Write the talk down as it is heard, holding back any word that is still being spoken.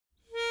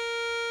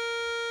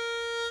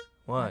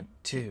1,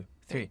 2,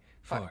 3,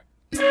 4.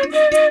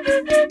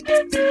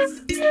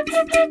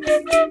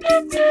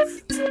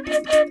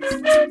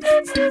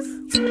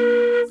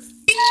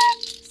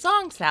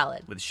 Song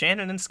Salad With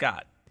Shannon and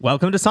Scott.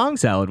 Welcome to Song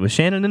Salad with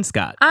Shannon and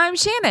Scott. I'm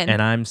Shannon.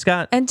 And I'm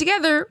Scott. And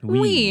together,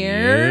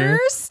 we're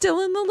still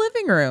in the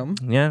living room.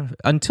 Yeah,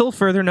 until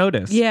further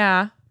notice.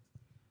 Yeah.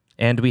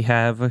 And we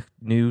have a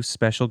new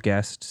special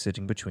guest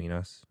sitting between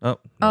us. Oh,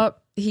 no. Oh,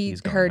 he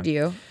He's gone heard now.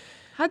 you.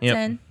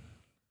 Hudson.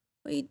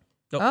 Wait.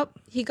 Oh,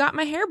 he got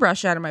my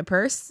hairbrush out of my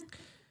purse.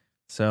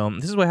 So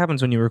this is what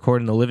happens when you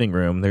record in the living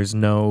room. There's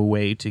no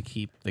way to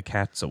keep the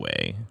cats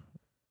away.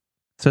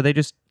 So they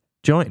just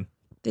join.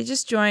 They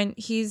just joined.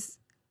 He's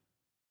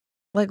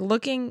like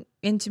looking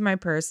into my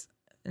purse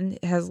and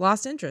has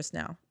lost interest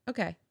now.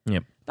 Okay.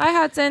 Yep. Bye,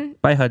 Hudson.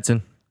 Bye,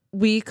 Hudson.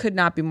 We could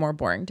not be more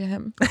boring to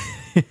him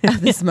at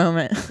this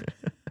moment.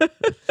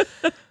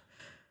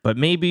 But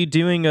maybe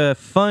doing a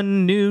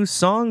fun new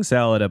Song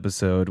Salad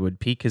episode would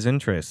pique his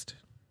interest.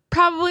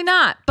 Probably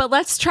not, but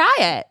let's try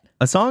it.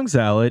 A song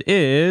salad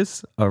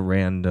is a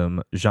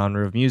random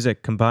genre of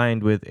music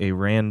combined with a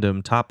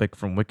random topic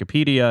from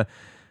Wikipedia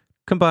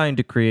combined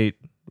to create,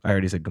 I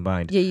already said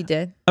combined, Yeah, you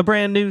did. a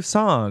brand new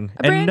song.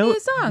 New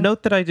song.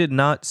 Note that I did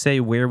not say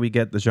where we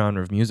get the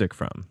genre of music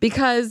from.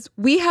 Because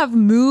we have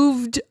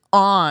moved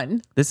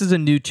on. This is a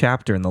new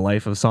chapter in the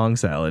life of Song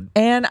Salad.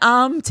 And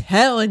I'm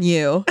telling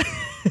you,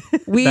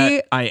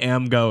 That I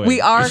am going. we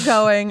are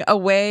going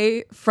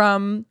away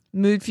from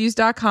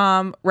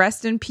moodfuse.com.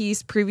 Rest in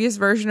peace, previous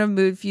version of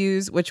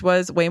Moodfuse, which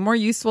was way more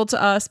useful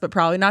to us, but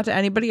probably not to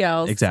anybody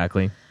else.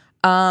 Exactly.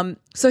 So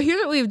here's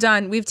what we've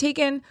done. We've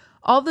taken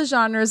all the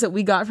genres that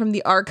we got from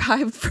the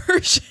archived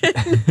version.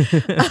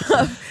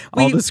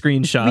 All the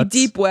screenshots. We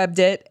deep webbed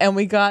it and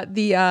we got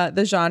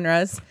the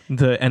genres.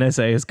 The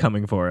NSA is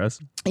coming for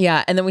us.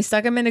 Yeah, and then we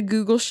stuck them in a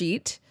Google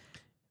sheet.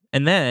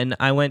 And then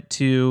I went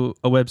to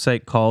a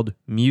website called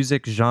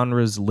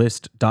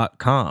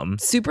musicgenreslist.com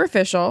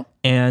Superficial.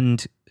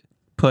 and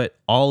put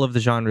all of the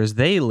genres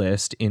they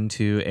list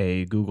into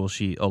a Google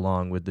sheet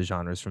along with the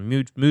genres from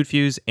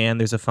Moodfuse. And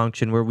there's a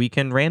function where we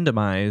can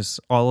randomize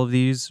all of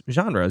these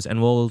genres,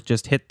 and we'll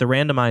just hit the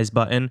randomize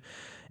button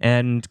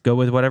and go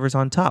with whatever's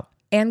on top.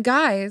 And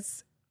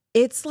guys,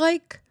 it's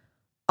like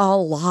a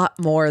lot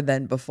more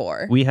than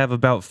before. We have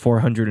about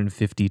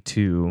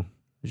 452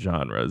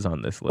 genres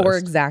on this list. Or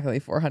exactly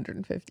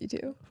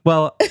 452.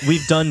 Well,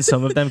 we've done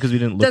some of them because we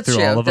didn't look That's through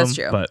true, all of that's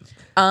them. true.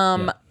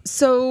 But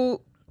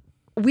So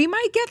we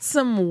might get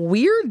some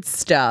weird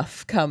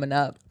stuff coming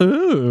up.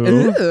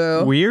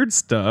 ooh, weird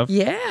stuff.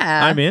 Yeah.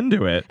 I'm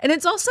into it. And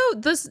it's also,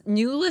 this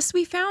new list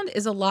we found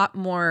is a lot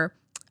more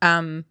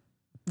Broken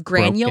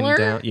granular.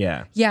 down.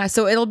 Yeah. Yeah,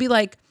 so it'll be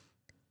like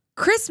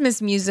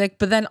Christmas music,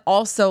 but then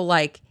also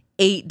like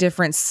 8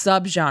 different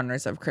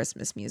subgenres of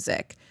Christmas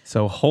music.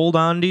 So hold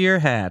on to your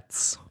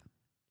hats.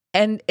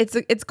 And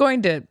it's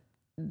going to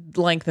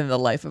lengthen the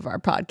life of our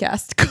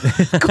podcast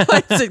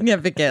quite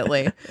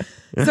significantly.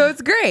 So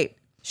it's great.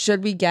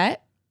 Should we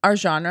get our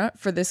genre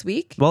for this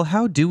week? Well,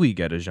 how do we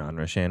get a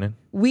genre, Shannon?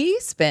 We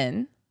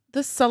spin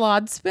the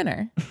salad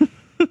spinner.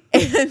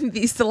 And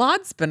the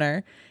salad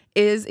spinner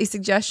is a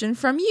suggestion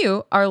from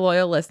you, our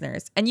loyal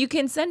listeners. And you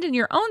can send in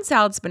your own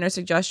salad spinner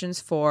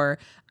suggestions for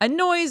a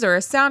noise or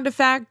a sound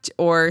effect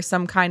or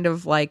some kind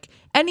of like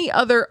any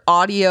other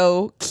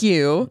audio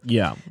cue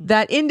Yeah.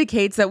 that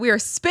indicates that we are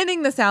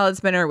spinning the salad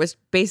spinner, which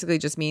basically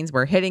just means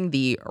we're hitting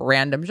the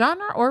random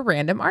genre or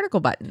random article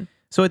button.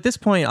 So at this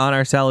point on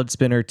our salad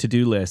spinner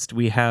to-do list,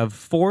 we have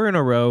 4 in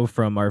a row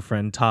from our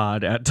friend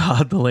Todd at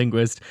Todd the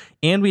Linguist,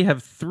 and we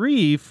have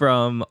 3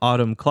 from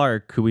Autumn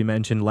Clark, who we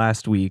mentioned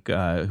last week,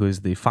 who is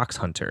the fox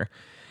hunter.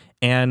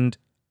 And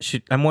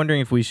I'm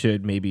wondering if we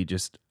should maybe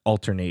just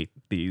alternate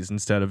these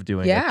instead of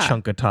doing a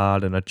chunk of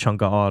Todd and a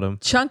chunk of Autumn.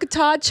 Chunk of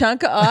Todd,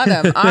 chunk of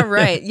Autumn. All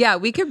right. Yeah,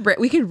 we could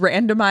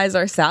randomize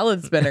our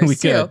salad spinners We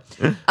too.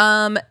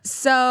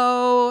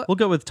 So We'll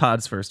go with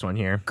Todd's first one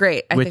here.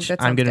 Great. I think which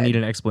that I'm sounds going to good. need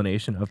an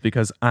explanation of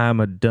because I'm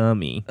a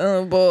dummy.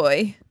 Oh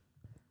boy.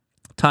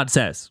 Todd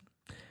says,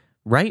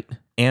 write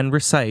and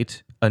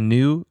recite a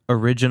new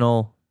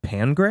original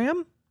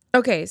pangram?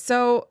 Okay,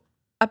 so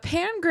a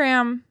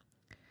pangram,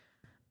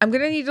 I'm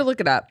going to need to look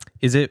it up.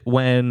 Is it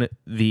when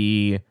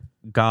the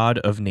god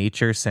of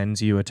nature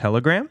sends you a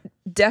telegram?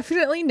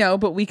 Definitely no,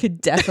 but we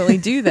could definitely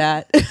do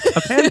that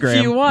pangram.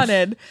 if you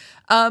wanted.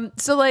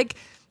 So like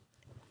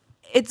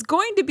it's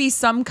going to be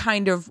some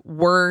kind of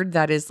word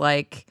that is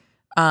like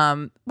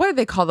what do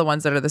they call the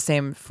ones that are the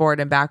same forward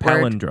and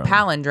backward?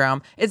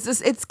 Palindrome.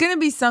 It's going to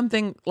be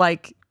something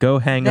like Go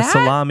hang a that,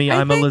 salami,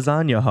 I I'm think? a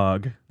lasagna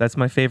hog. That's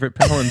my favorite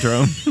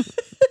palindrome.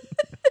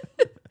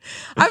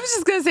 I was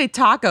just gonna say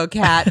taco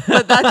cat,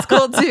 but that's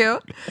cool too.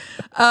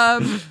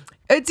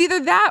 It's either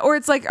that or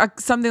it's like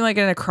something like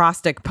an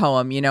acrostic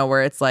poem, you know,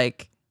 where it's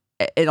like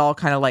it all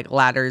kind of like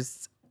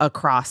ladders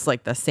across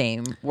like the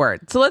same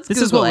word. So let's This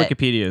Google is what it.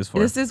 Wikipedia is for.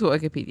 This is what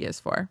Wikipedia is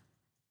for.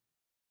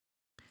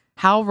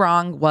 How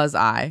wrong was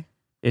I?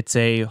 It's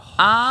a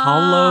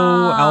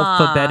hollow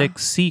alphabetic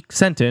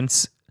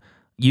sentence.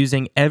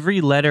 using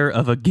every letter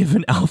of a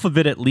given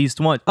alphabet at least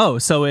once. Oh,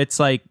 so it's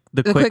like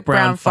the quick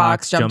brown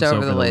fox jumps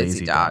over the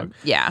lazy dog.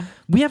 Yeah.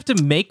 We have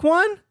to make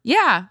one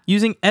Yeah.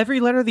 using every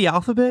letter of the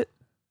alphabet?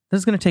 This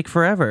is going to take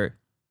forever.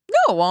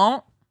 No, it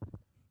won't.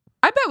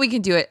 I bet we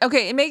can do it.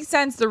 Okay, it makes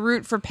sense. The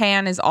root for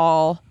pan is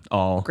all.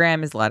 All.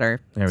 Gram is letter.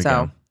 There we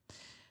go.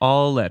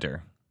 All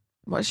letter.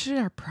 What should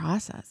our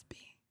process be?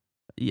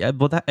 Yeah,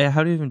 well,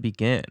 how do you even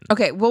begin?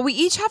 Okay, well, we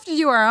each have to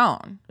do our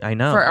own. I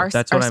know. For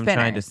That's our what I'm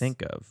trying to spinners.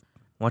 think of.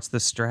 What's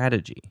the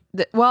strategy?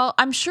 Well,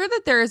 I'm sure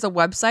that there is a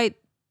website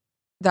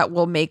that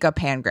will make a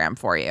pangram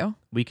for you.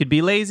 We could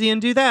be lazy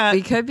and do that.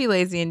 We could be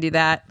lazy and do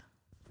that.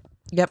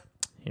 Yep.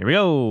 Here we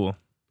go.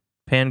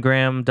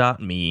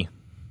 Pangram.me.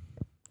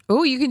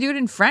 Oh, you can do it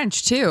in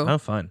French too. Oh,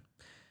 fun.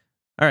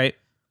 All right.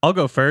 I'll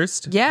go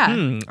first.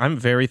 Yeah. I'm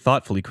very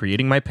thoughtfully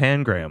creating my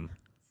pangram.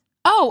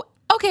 Oh,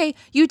 okay.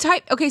 You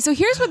type. Okay, so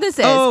here's what this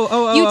is.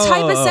 You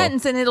type a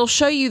sentence and it'll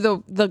show you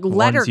the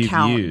letter ones you've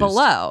count used.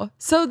 below.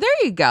 So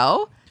there you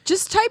go.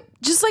 Just type.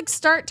 Just like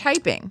start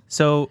typing.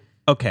 So,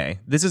 okay.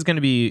 This is going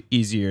to be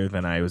easier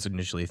than I was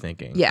initially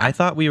thinking. Yeah. I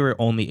thought we were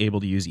only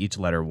able to use each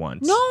letter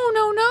once. No.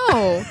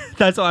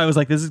 That's why I was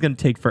like, this is going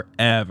to take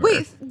forever.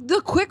 Wait,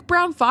 the quick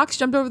brown fox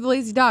jumped over the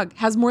lazy dog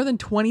has more than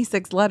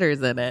 26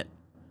 letters in it.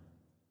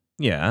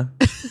 Yeah.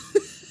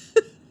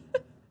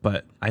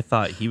 But I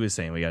thought he was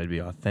saying we got to be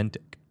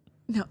authentic.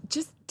 No,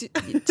 just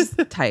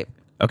type.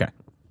 Okay.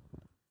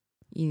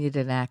 You need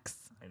an X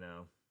I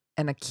know.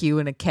 and a Q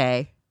and a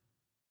K.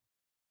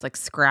 It's like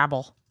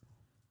Scrabble.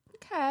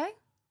 Okay.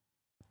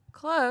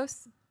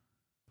 Close.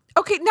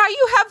 Okay, now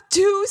you have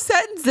 2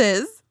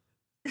 sentences.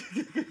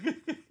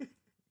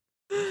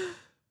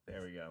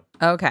 There we go.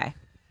 Okay.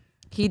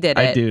 He did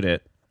it. I did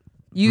it.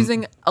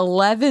 Using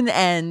 11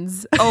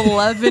 N's,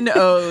 11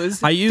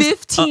 O's, I used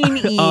 15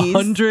 E's.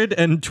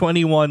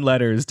 121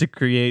 letters to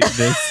create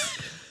this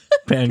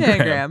pangram.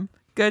 Pangram.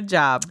 Good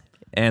job.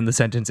 And the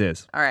sentence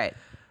is, All right.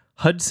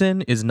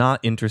 Hudson is not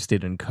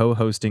interested in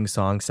co-hosting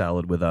Song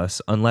Salad with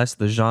us unless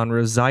the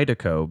genre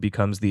Zydeco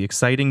becomes the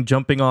exciting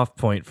jumping off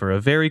point for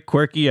a very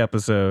quirky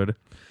episode.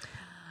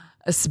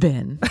 A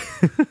spin.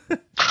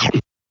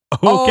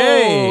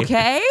 Okay.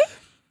 Okay.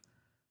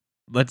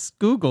 Let's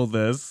Google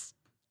this.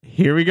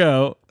 Here we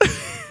go.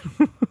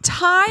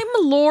 Time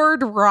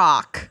Lord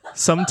Rock.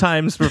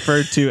 Sometimes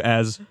referred to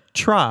as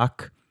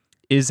Trock,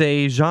 is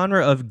a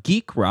genre of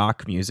geek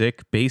rock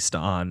music based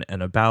on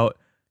and about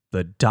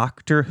the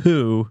Doctor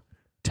Who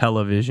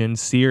television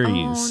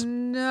series. Oh,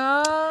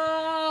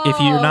 no. If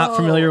you're not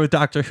familiar with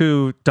Doctor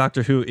Who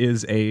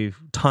is a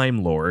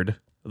Time Lord.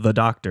 The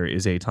Doctor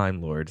is a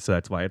Time Lord, so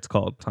that's why it's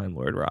called Time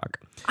Lord Rock.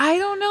 I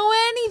don't know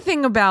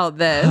anything about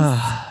this.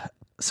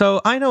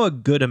 So I know a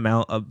good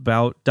amount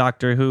about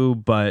Doctor Who,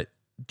 but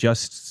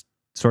just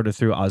sort of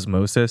through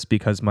osmosis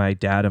because my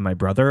dad and my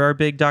brother are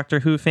big Doctor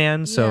Who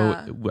fans. So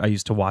I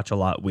used to watch a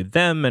lot with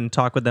them and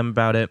talk with them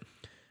about it.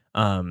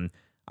 I'm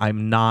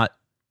not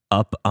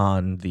up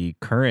on the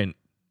current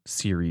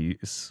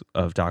series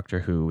of Doctor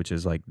Who, which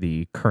is like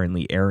the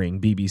currently airing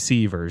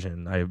BBC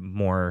version. I'm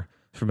more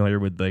familiar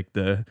with like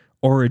the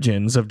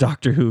origins of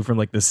Doctor Who from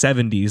like the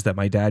 70s that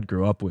my dad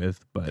grew up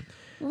with, but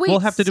we'll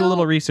have to do a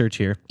little research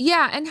here.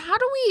 Yeah, and how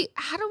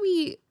do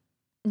we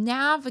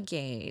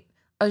navigate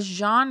a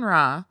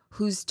genre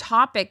whose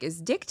topic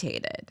is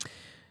dictated?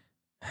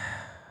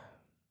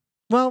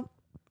 Well,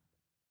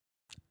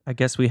 I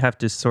guess we have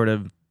to sort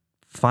of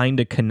find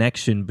a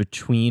connection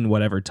between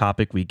whatever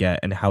topic we get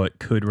and how it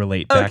could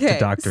relate back to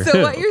Doctor Who.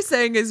 So what you're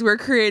saying is we're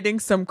creating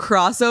some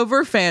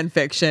crossover fan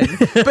fiction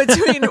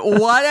between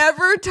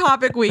whatever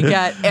topic we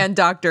get and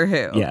Doctor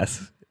Who.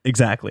 Yes,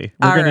 exactly.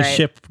 We're going to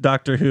ship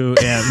Doctor Who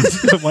and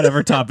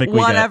whatever topic we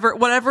get.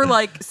 Whatever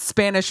like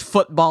Spanish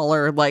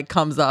footballer like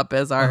comes up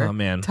as our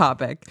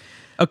topic.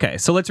 Okay,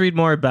 so let's read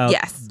more about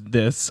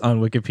this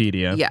on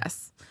Wikipedia.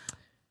 Yes.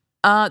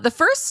 The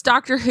first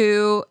Doctor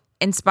Who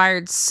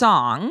inspired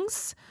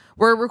songs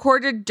were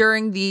recorded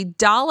during the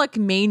Dalek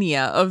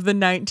mania of the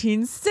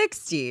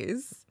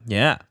 1960s.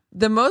 Yeah.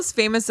 The most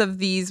famous of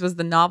these was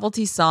the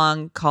novelty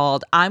song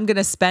called I'm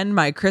Gonna Spend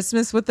My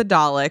Christmas with the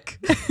Dalek.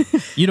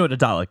 You know what a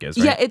Dalek is,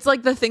 right? Yeah, it's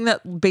like the thing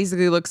that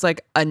basically looks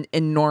like an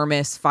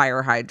enormous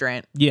fire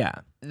hydrant. Yeah.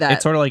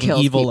 It's sort of like an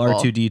evil people.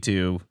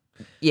 R2-D2.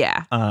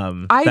 Yeah.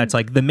 That's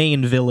like the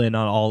main villain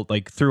on all,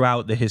 like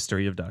throughout the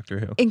history of Doctor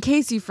Who. In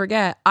case you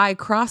forget, I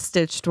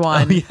cross-stitched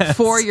one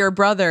for your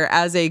brother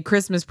as a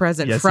Christmas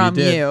present from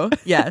you.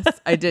 Yes,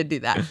 I did do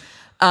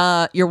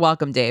that. You're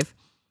welcome, Dave.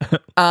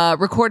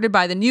 Recorded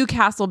by the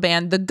Newcastle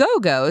band The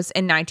Go-Go's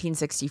in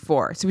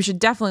 1964. So we should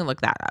definitely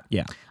look that up.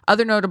 Yeah.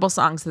 Other notable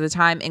songs of the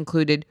time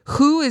included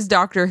Who is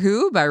Doctor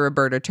Who by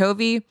Roberta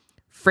Tovey,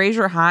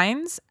 Fraser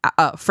Hines'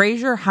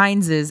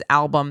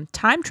 album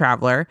Time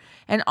Traveler,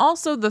 and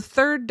also the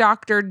third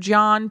Doctor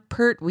John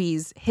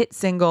Pertwee's hit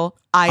single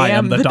I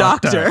Am the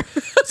Doctor.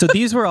 So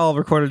these were all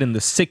recorded in the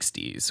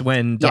 60s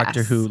when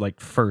Doctor Who like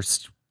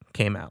first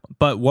came out.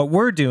 But what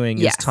we're doing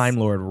is Time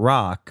Lord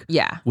Rock,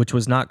 which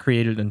was not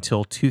created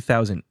until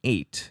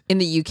 2008. In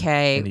the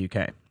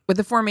UK. with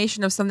the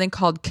formation of something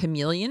called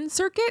Chameleon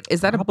Circuit.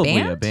 Is that Probably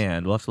a band? a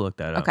band. We'll have to look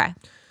that up. Okay.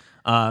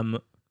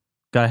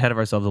 Got ahead of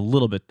ourselves a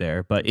little bit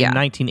there, but in Yeah.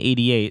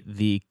 1988,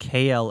 the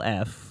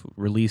KLF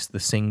released the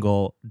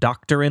single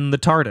 "Doctor in the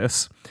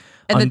TARDIS."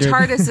 And the under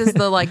TARDIS is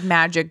the like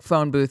magic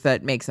phone booth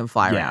that makes them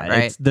fly around,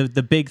 right? It's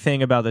the big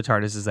thing about the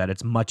TARDIS is that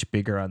it's much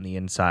bigger on the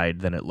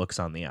inside than it looks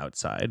on the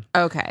outside.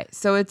 Okay.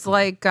 So it's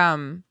like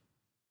Narnia.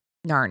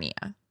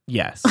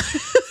 Yes.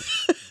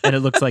 And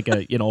it looks like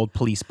an old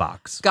police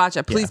box.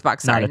 Gotcha. Police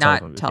box. Sorry, not a not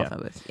telephone telephone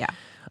booth. Yeah.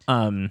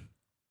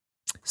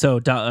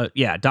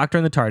 Doctor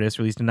in the TARDIS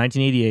released in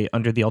 1988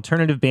 under the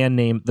alternative band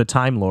name The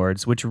Time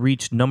Lords, which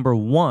reached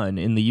 #1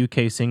 in the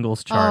UK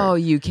singles chart. Oh,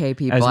 UK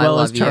people. As I well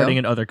love as charting you.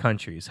 in other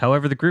countries.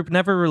 However, the group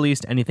never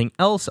released anything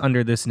else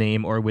under this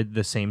name or with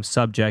the same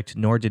subject,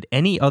 nor did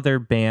any other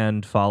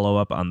band follow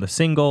up on the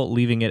single,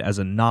 leaving it as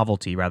a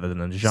novelty rather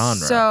than a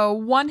genre. So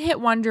one hit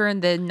wonder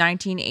in the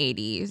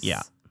 1980s.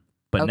 Yeah.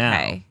 But now,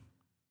 Okay.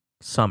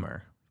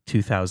 summer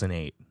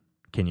 2008.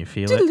 Can you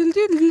feel it?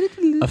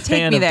 A Take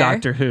fan me of there.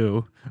 Doctor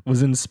Who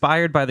was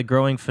inspired by the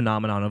growing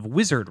phenomenon of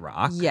wizard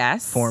rock.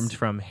 Yes. Formed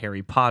from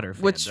Harry Potter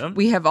fandom. Which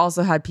we have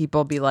also had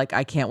people be like,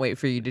 I can't wait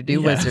for you to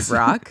do Yes. Wizard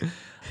Rock.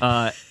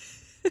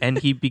 And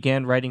he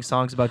began writing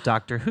songs about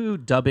Doctor Who,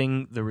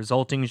 dubbing the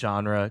resulting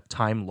genre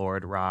Time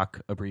Lord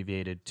rock,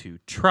 abbreviated to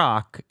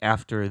TROC,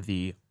 after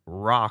the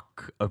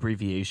rock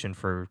abbreviation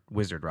for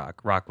wizard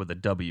rock with a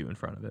W in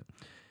front of it.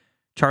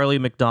 Charlie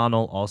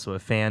McDonnell, also a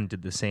fan,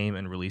 did the same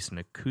and released an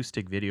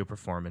acoustic video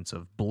performance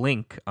of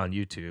Blink on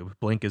YouTube.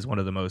 Blink is one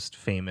of the most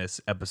famous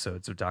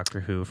episodes of Doctor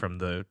Who from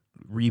the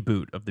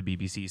reboot of the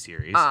BBC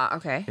series.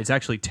 Okay. It's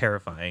actually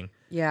terrifying.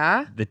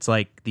 Yeah. It's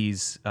like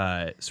these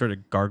sort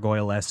of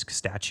gargoyle-esque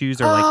statues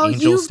or like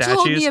angel you've statues.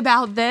 told me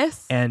about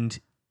this. And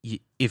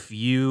if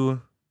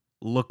you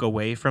look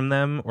away from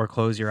them or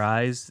close your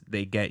eyes,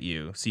 they get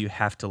you. So you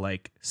have to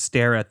like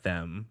stare at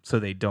them so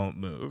they don't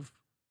move.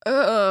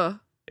 Ugh.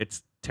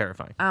 It's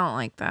terrifying. I don't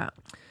like that.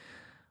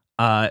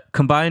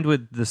 Combined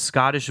with the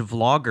Scottish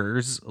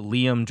vloggers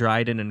Liam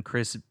Dryden and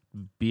Chris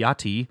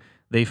Beatty,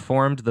 they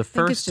formed the it's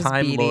first just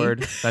Time Beatty.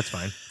 Lord. That's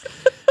fine.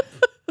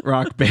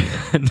 Rock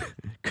band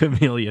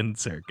Chameleon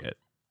Circuit.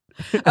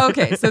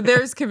 Okay, so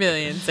there's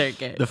Chameleon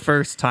Circuit. The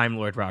first Time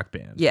Lord rock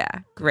band. Yeah,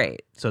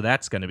 great. So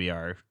that's going to be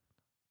our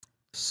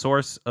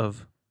source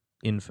of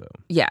info.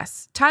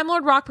 Yes. Time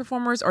Lord rock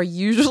performers are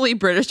usually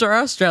British or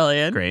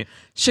Australian. Great.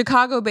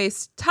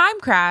 Chicago-based Time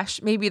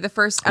Crash may be the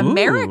first Ooh.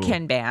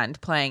 American band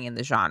playing in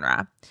the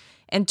genre.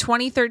 In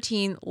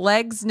 2013,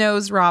 Legs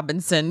Nose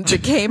Robinson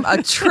became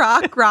a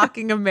rock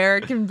rocking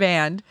American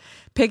band,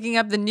 picking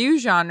up the new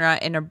genre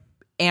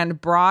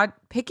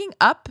picking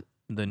up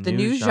The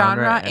new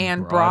genre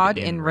and broad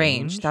in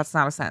range. That's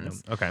not a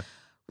sentence. No. Okay.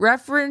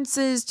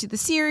 References to the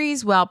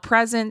series, while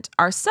present,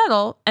 are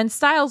subtle and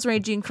styles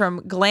ranging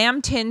from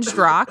glam tinged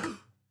rock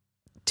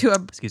to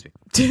Excuse me.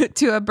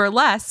 a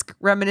burlesque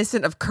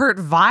reminiscent of Kurt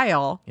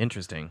Weill.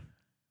 Interesting.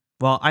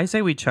 Well, I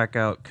say we check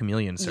out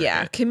Chameleon Circuit.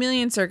 Yeah,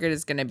 Chameleon Circuit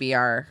is going to be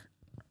our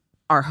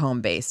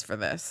home base for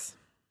this.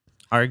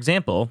 Our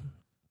example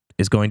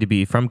is going to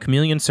be from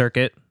Chameleon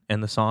Circuit,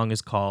 and the song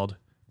is called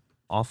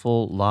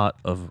Awful Lot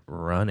of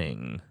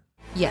Running.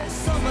 Yes.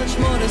 So much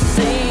more to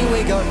see.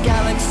 We got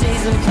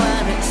galaxies and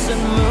planets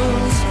and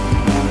moons,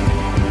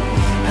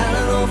 and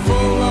an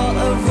awful lot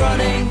of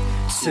running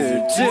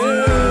to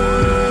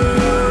do.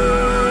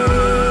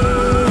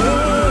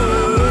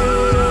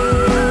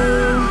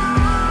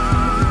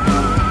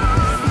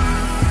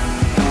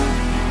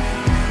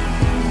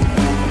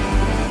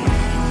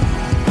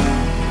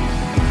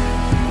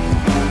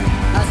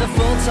 As a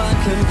full-time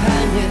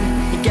companion,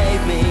 he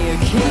gave me a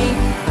key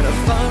and a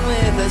phone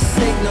with a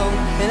signal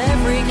in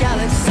every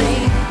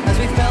galaxy. As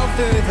we fell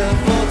through the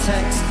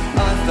vortex,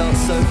 I felt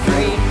so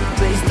free.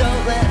 Please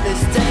don't let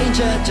this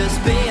danger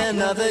just be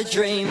another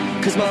dream,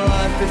 'cause my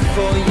life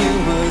before you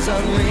was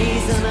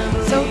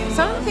unreasonable. So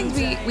some of the things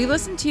we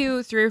listened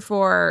to 3 or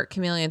 4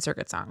 Chameleon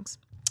Circuit songs.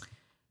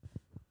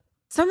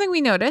 Something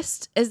we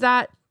noticed is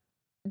that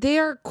they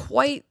are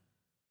quite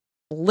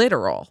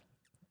literal.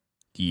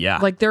 Yeah.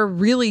 Like they're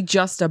really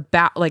just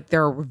about, like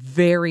they're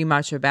very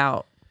much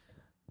about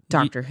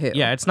Doctor Who.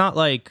 Yeah, it's not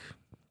like,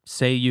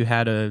 say you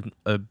had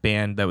a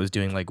band that was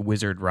doing like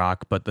wizard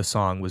rock, but the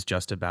song was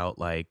just about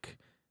like,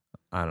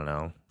 I don't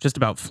know, just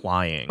about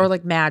flying. Or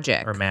like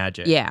magic. Or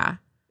magic. Yeah.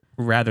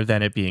 Rather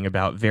than it being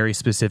about very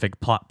specific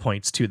plot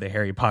points to the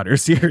Harry Potter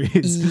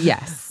series.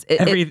 Yes.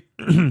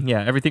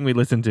 Everything we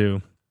listen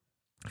to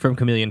from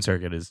Chameleon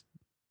Circuit is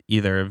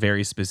either a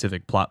very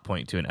specific plot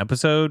point to an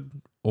episode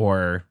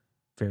or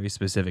very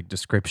specific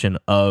description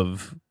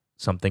of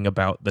something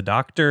about the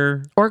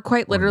Doctor. Or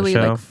quite literally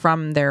show. like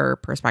from their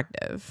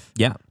perspective.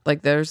 Yeah.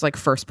 Like there's like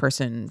first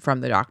person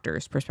from the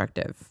Doctor's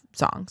perspective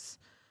songs.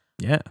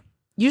 Yeah.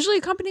 Usually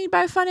accompanied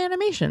by a fun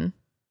animation.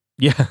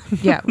 Yeah.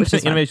 Yeah, which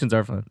is fun. Animations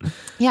are fun.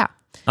 Yeah.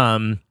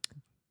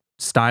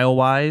 Style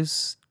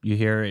wise, you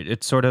hear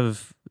it sort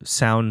of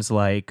sounds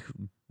like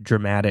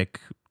dramatic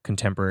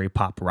contemporary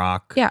pop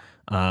rock. Yeah.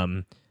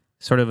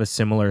 sort of a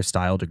similar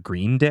style to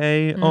Green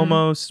Day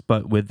almost,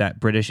 but with that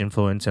British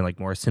influence and like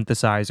more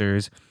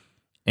synthesizers.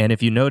 And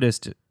if you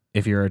noticed,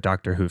 if you're a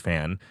Doctor Who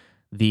fan,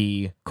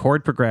 the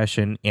chord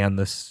progression and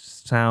the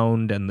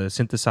sound and the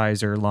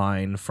synthesizer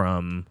line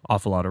from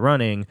Awful Lot of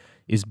Running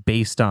is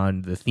based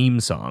on the theme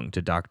song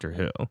to Doctor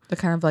Who. The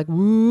kind of like,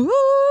 woo.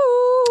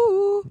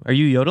 Are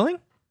you yodeling?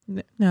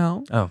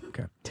 No. Oh,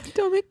 okay.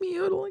 Don't make me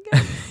yodel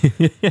again.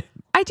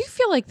 I do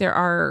feel like there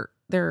are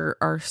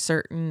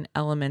certain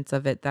elements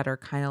of it that are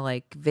kind of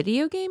like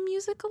video game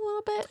music a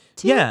little bit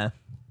too. Yeah.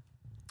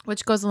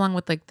 Which goes along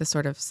with like the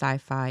sort of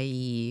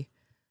sci-fi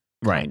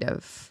kind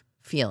of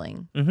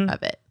feeling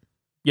of it.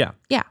 Yeah.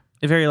 Yeah.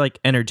 Very like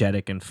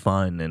energetic and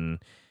fun and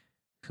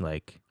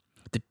like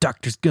the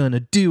Doctor's gonna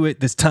do it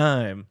this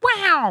time.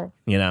 Wow.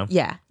 You know?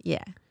 Yeah.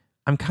 Yeah.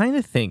 I'm kind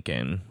of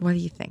thinking. What are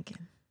you thinking?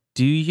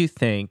 Do you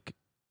think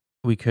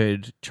we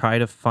could try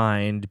to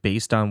find,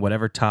 based on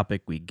whatever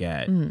topic we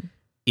get,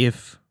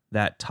 if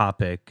that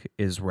topic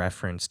is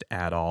referenced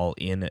at all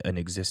in an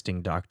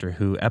existing Doctor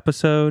Who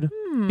episode?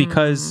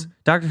 Because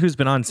Doctor Who's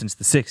been on since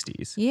the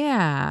 60s.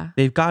 Yeah.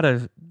 They've got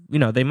to,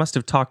 they must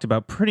have talked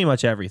about pretty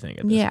much everything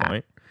at this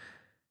point.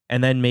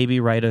 And then maybe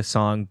write a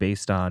song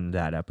based on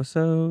that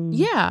episode.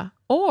 Yeah.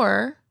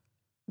 Or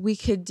we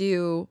could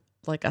do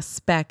like a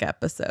spec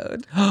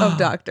episode of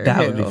Doctor Who. That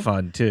would be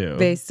fun too.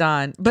 Based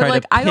on, but Try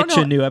like, to I don't pitch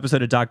know. a new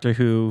episode of Doctor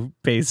Who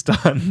based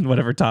on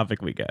whatever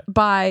topic we get.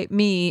 By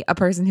me, a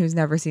person who's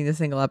never seen a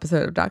single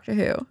episode of Doctor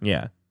Who.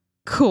 Yeah.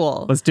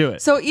 Cool. Let's do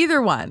it. So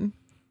either one.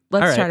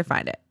 Let's All right. try to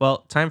find it. Well,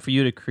 time for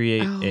you to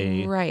create Oh,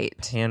 a right.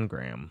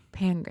 pangram.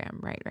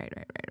 Pangram. Right.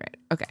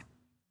 Okay.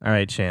 All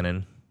right,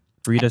 Shannon.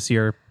 Read us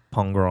your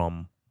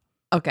pangram.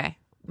 Okay.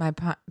 My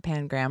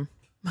pangram.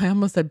 I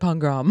almost said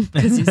pangram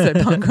because you said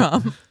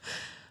pangram.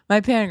 My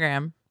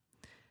pangram.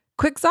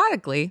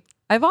 Quixotically,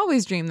 I've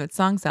always dreamed that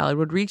Song Salad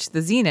would reach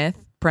the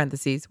zenith,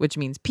 parentheses, which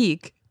means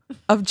peak,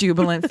 of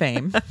jubilant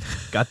fame.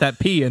 Got that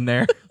P in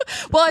there.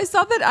 Well, I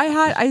saw that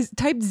I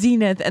typed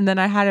zenith and then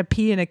I had a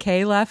P and a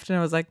K left and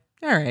I was like,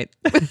 all right,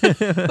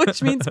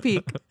 which means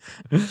peak,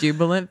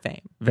 jubilant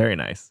fame. Very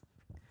nice.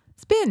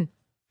 Spin.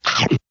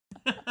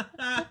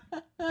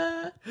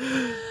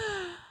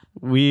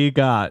 We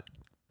got,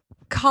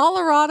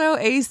 Colorado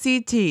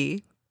ACT.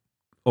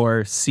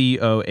 or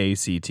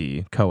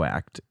COACT,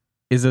 COACT,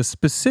 is a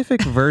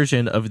specific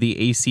version of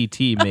the ACT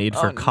made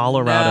for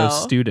Colorado no.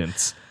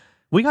 students.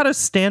 We got a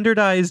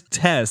standardized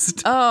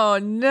test. Oh,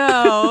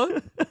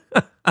 no.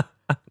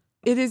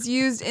 It is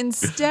used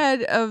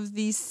instead of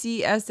the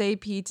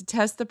CSAP to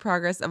test the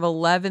progress of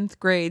 11th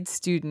grade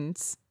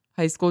students,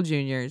 high school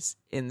juniors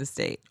in the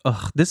state.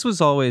 Ugh, this was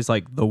always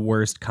like the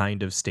worst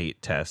kind of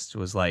state test,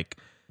 was like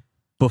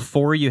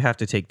before you have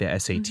to take the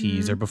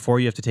SATs or before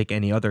you have to take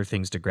any other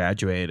things to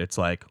graduate. It's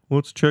like,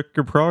 let's check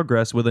your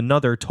progress with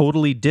another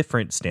totally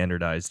different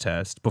standardized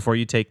test before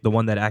you take the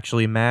one that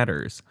actually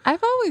matters.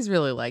 I've always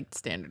really liked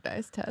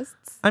standardized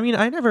tests. I mean,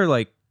 I never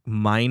like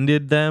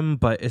minded them,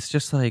 but it's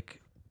just like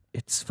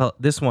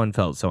this one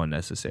felt so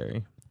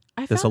unnecessary.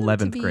 I This found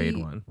them to 11th grade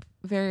be one.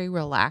 very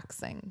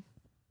relaxing.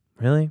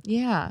 Really?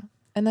 Yeah.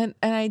 And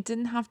I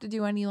didn't have to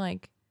do any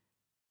like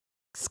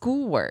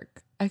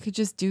schoolwork. I could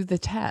just do the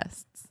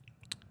tests.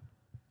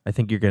 I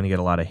think you're going to get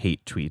a lot of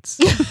hate tweets.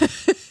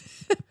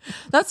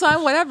 That's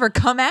fine. Whatever.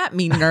 Come at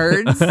me,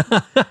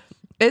 nerds.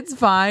 It's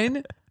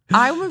fine.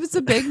 I was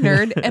a big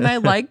nerd and I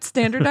liked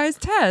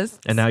standardized tests.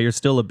 And now you're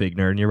still a big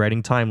nerd and you're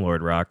writing Time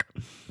Lord rock.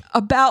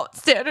 About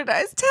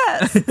standardized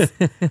tests.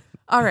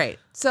 All right.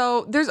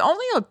 So there's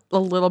only a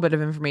little bit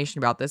of information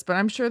about this, but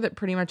I'm sure that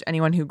pretty much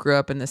anyone who grew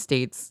up in the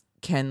States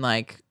can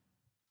like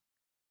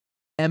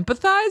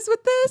empathize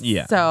with this.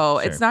 Yeah, So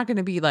sure. it's not going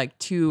to be like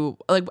too,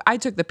 like I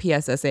took the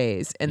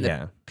PSSAs and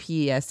Yeah.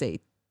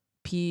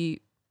 the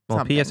Well,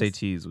 somethings.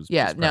 PSATs was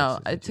Yeah, just no,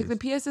 practice I took the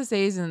SATs.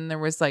 PSSAs and there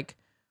was like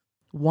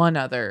one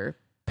other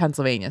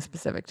Pennsylvania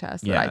specific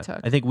test that I took.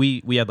 I think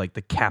we had like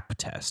the CAP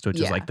test, which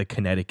is Yeah. like the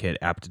Connecticut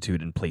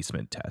Aptitude and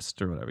Placement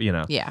Test or whatever,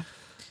 Yeah.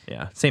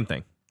 Yeah, same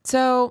thing.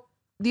 So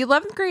the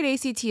 11th grade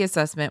ACT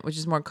assessment, which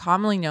is more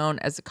commonly known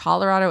as the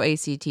Colorado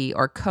ACT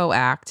or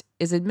COACT,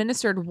 is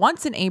administered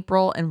once in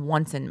April and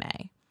once in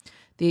May.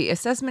 The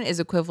assessment is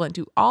equivalent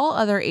to all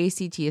other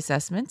ACT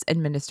assessments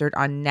administered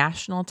on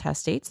national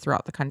test dates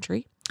throughout the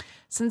country.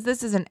 Since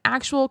this is an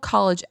actual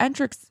college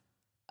entrance,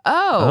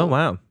 Oh,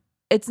 wow.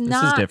 it's is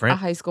not different. a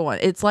high school one.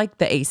 It's like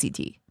the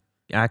ACT.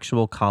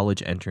 Actual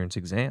college entrance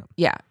exam.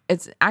 Yeah,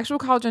 it's actual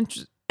college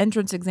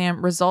entrance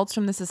exam. Results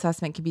from this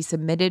assessment can be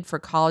submitted for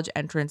college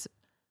entrance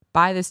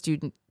by the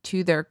student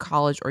to their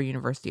college or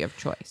university of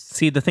choice.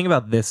 See, the thing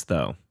about this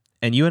though,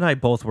 and you and I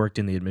both worked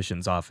in the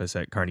admissions office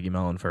at Carnegie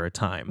Mellon for a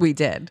time. We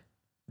did.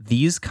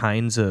 These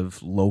kinds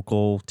of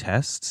local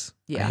tests,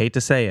 I Yeah. hate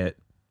to say it,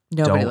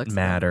 Nobody don't looks at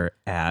matter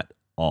at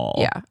all.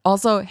 Yeah.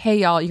 Also, hey,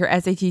 y'all, your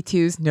SAT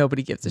 2s,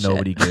 nobody gives a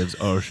Nobody shit. gives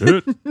a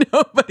shit.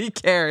 Nobody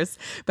cares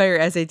about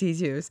your SAT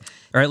 2s.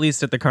 Or at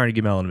least at the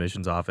Carnegie Mellon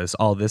admissions office,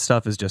 all this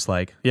stuff is just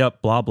like,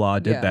 yep, blah, blah,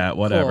 did Yeah, that,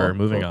 whatever, cool,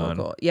 moving cool, on.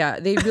 Cool. Yeah,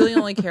 they really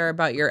only care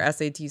about your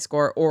SAT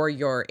score or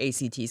your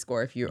ACT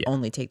score if you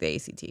only take the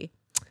ACT.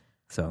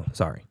 So,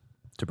 sorry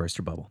to burst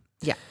your bubble.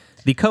 Yeah.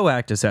 The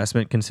COACT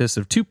assessment consists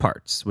of 2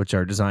 parts, which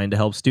are designed to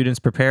help students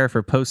prepare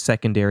for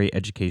post-secondary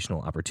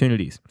educational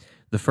opportunities.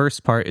 The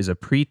first part is a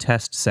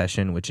pre-test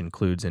session, which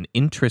includes an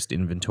interest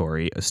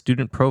inventory, a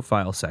student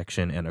profile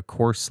section, and a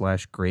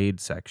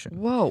course/grade section.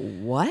 Whoa,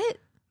 what?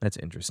 That's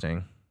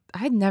interesting.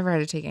 I'd never had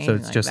to take anything So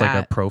it's like just that.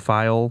 like a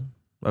profile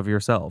of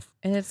yourself.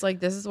 And it's like,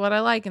 this is what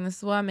I like and this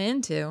is what I'm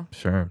into.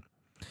 Sure.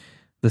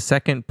 The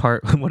second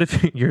part, what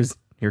if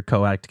your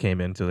COACT came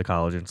into the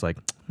college and it's like,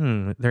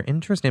 their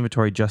interest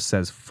inventory just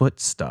says foot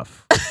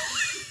stuff.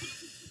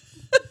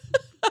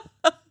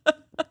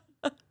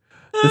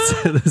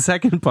 The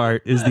second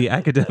part is the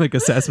academic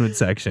assessment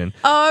section.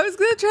 Oh, I was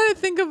going to try to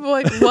think of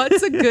like,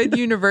 what's a good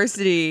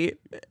university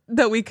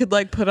that we could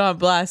like put on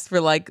blast for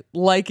like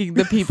liking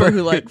the people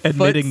who like foot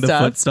admitting stuff.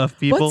 the foot stuff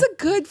people. What's a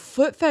good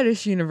foot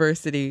fetish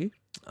university?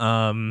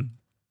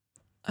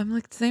 I'm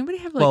like, does anybody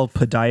have like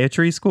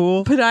podiatry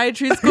school?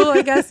 podiatry school,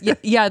 I guess?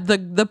 Yeah, the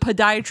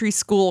podiatry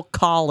school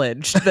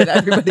college that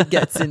everybody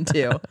gets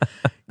into.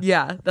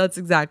 Yeah, that's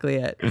exactly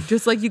it.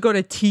 Just like you go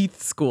to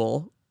teeth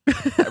school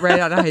right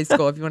out of high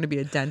school if you want to be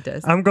a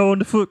dentist. I'm going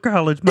to foot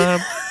college, Mom.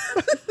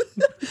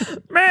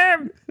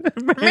 Ma'am,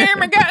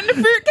 I got into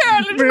foot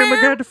college, Ma'am,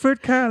 I got to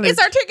foot college. It's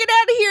our ticket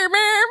out of here,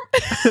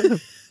 ma'am.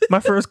 My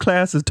first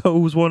class is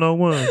Toes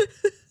 101.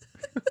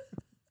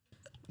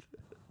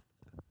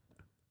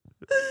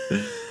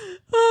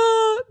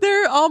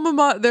 Their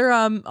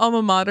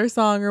alma mater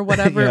song or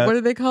whatever. Yeah. What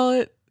do they call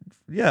it?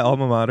 Yeah,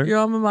 alma mater. Your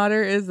alma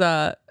mater is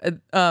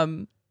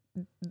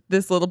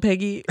this little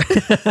piggy.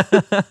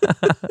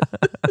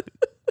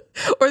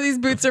 Or these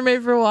boots are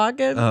made for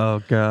walking.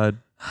 Oh, God.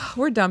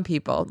 We're dumb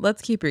people.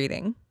 Let's keep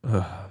reading.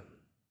 The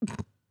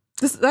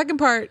second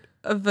part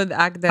of the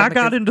academic. I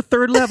got into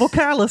 3rd level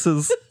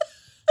calluses.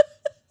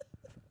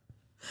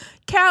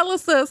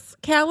 Calluses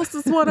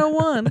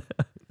 101.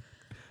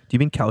 Do you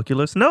mean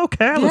calculus? No,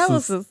 calluses.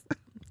 Calluses.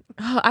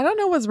 Oh, I don't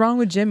know what's wrong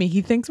with Jimmy.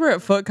 He thinks we're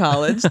at foot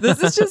college.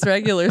 This is just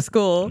regular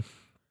school.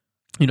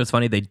 You know, it's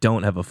funny. They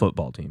don't have a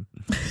football team.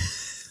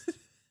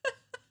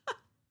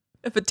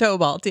 If a toe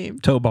ball team.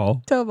 Toe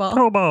ball. Toe ball.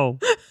 Toe ball.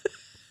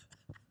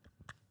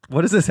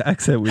 What is this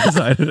accent we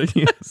decided to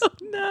use?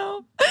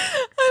 No.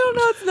 I don't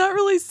know. It's not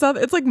really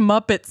Southern. It's like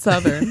Muppet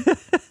Southern.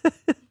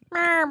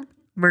 Merm.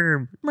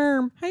 Merm.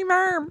 Merm. Hey,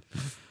 Merm.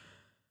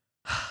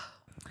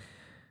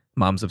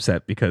 Mom's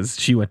upset because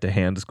she went to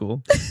hand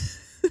school.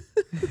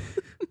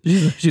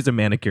 She's a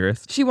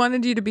manicurist. She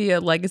wanted you to be a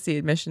legacy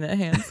admission at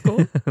hand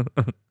school.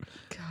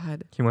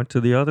 God. He went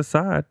to the other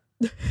side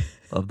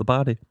of the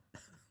body.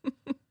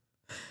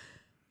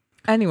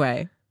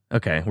 Anyway.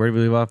 Okay, where did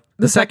we leave off?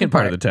 The second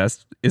part of the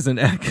test is an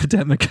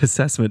academic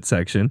assessment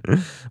section,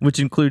 which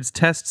includes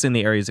tests in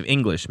the areas of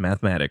English,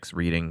 mathematics,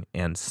 reading,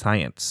 and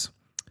science.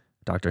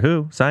 Doctor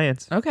Who,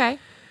 science. Okay.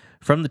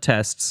 From the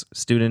tests,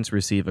 students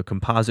receive a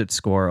composite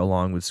score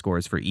along with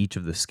scores for each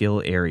of the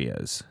skill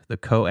areas. The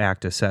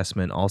COACT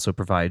assessment also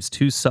provides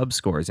 2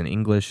 subscores in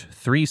English,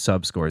 3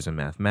 subscores in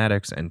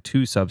mathematics, and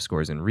 2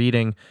 subscores in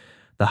reading.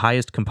 The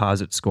highest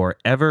composite score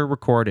ever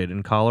recorded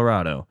in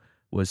Colorado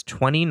was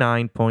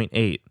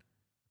 29.8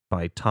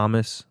 by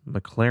Thomas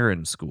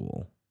McLaren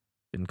School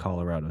in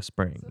Colorado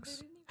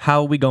Springs.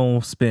 How we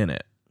gonna spin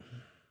it?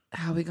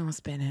 How are we going to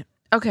spin it?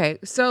 Okay,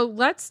 so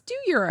let's do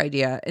your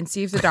idea and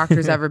see if the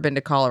doctor's ever been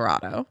to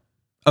Colorado.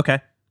 Okay.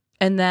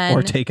 And then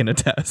Or taking a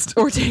test.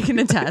 or taken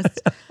a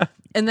test.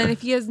 And then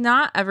if he has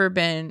not ever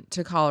been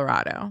to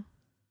Colorado,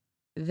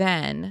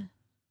 then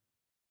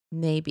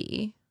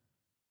maybe.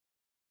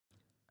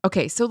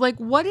 Okay, so like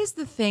what is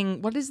the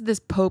thing? What is this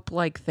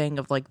Pope-like thing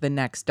of like the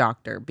next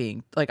doctor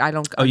being like I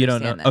don't Oh, you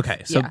don't know? understand this.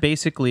 Okay, so Yeah.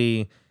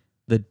 basically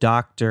the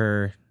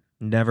doctor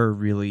never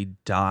really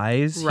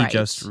dies. Right. He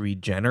just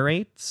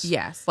regenerates.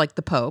 Yes, like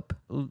the Pope.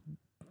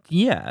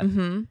 Yeah.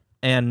 Mm-hmm.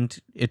 And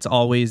it's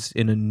always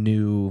in a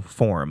new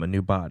form, a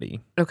new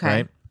body. Okay.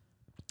 Right?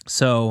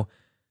 So,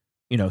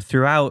 you know,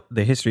 throughout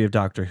the history of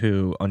Doctor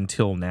Who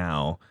until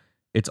now,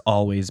 it's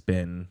always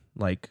been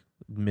like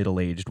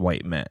middle-aged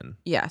white men.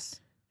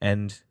 Yes.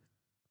 And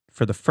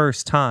for the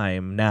first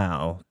time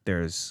now,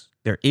 there is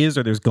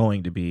or there's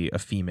going to be a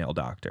female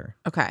doctor.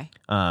 Okay.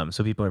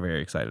 So people are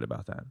very excited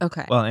about that.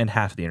 Okay. Well, and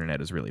half the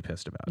internet is really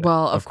pissed about it.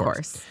 Well, of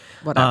course.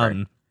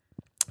 Whatever.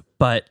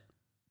 But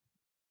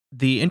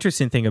the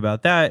interesting thing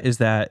about that is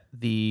that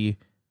the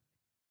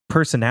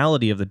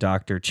personality of the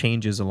doctor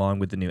changes along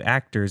with the new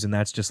actors, and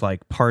that's just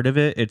like part of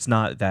it. It's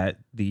not that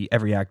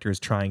every actor is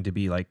trying to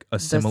be like a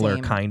similar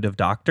same. kind of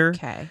doctor.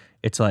 Okay.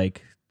 It's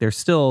like they're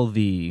still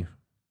the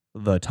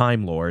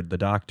Time Lord, the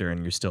doctor,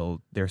 and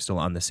they're still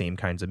on the same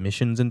kinds of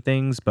missions and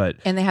things, but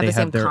And they have the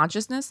same their-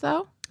 consciousness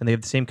though? and they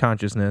have the same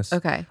consciousness.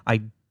 Okay.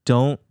 I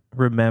don't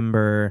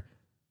remember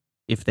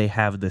if they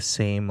have the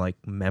same like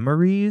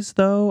memories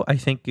though. I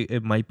think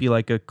it might be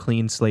like a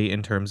clean slate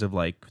in terms of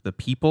like the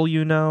people,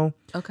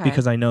 Okay.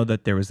 because I know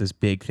that there was this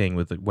big thing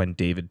with when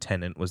David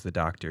Tennant was the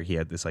Doctor. He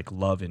had this like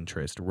love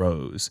interest,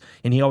 Rose,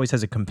 and he always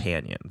has a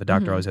companion. The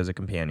Doctor always has a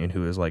companion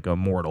who is like a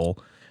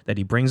mortal that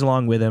he brings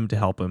along with him to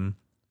help him,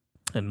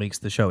 and makes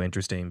the show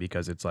interesting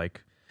because it's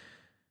like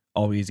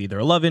always either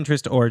a love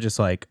interest or just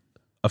like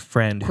a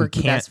friend Quirky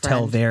who can't best tell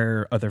friend.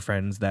 their other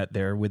friends that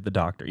they're with the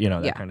Doctor,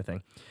 that Yeah. kind of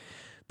thing.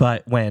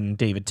 But when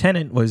David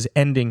Tennant was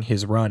ending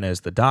his run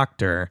as the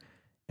Doctor,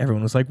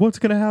 everyone was like, what's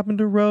going to happen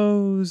to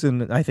Rose?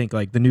 And I think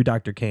like the new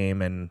Doctor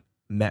came and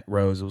met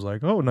Rose. It was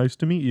like, oh, nice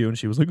to meet you. And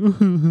she was like,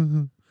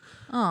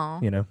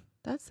 Oh,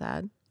 that's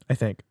sad. I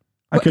think.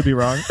 I could be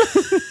wrong.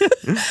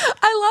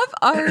 I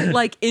love our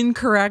like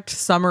incorrect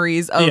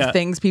summaries of Yeah.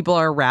 things people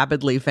are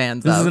rabidly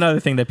fans This of. is another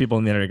thing that people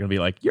on the internet are going to be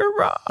like, you're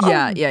wrong.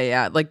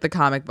 Yeah. Like the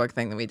comic book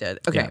thing that we did.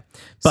 Okay.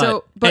 Yeah.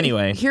 But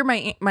anyway. here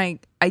my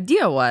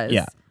idea was.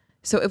 Yeah.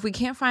 So if we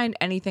can't find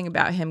anything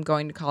about him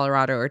going to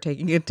Colorado or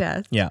taking a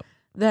test, Yeah.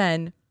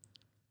 then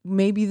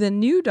maybe the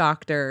new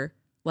Doctor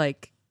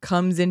like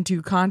comes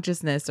into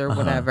consciousness or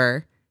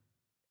whatever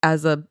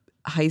as a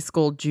high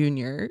school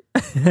junior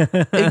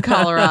in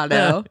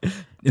Colorado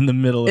In the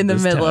middle of in the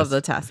this middle of test.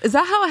 the test. Is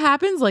that how it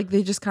happens? Like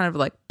they just kind of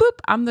like, boop,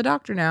 I'm the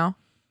Doctor now.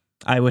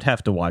 I would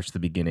have to watch the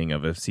beginning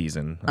of a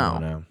season. I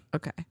don't know.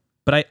 Okay.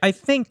 But I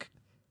think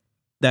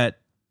that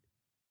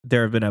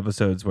there have been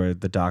episodes where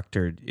the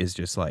Doctor is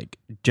just like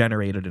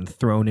generated and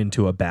thrown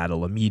into a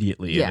battle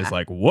immediately and Yeah. is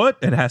like, what?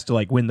 And has to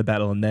like win the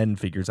battle and then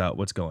figures out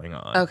what's going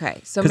on. Okay.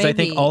 So Because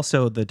maybe I think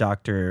also the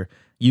Doctor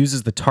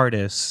uses the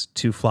TARDIS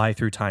to fly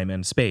through time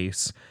and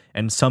space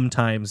and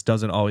sometimes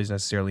doesn't always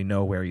necessarily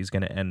know where he's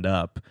going to end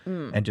up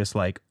and just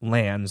like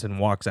lands and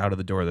walks out of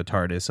the door of the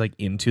TARDIS like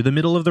into the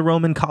middle of the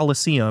Roman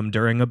Colosseum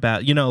during a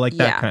battle, like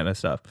that Yeah. kind of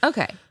stuff.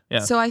 Okay. Yeah.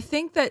 So I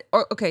think that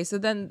okay, so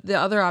then the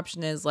other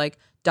option is like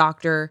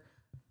Doctor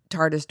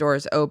TARDIS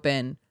doors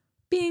open.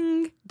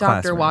 Bing.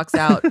 Doctor Classroom. walks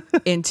out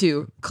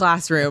into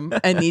classroom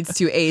and needs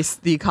to ace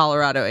the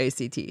Colorado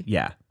ACT.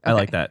 Yeah, I Okay.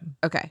 like that.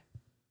 Okay.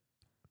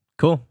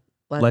 Cool.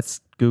 Let's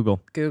Let's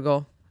Google.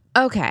 Google.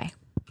 Okay.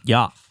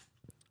 Yeah.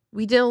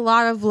 We did a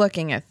lot of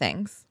looking at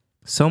things.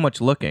 So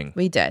much looking.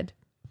 We did.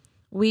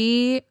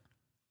 We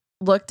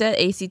looked at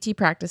ACT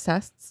practice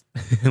tests.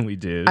 We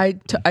did. I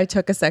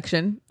took a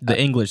section. the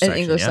English An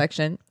section. English yeah?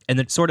 section. And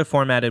it's sort of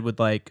formatted with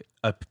like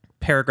a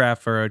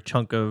paragraph or a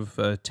chunk of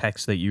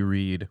text that you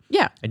read.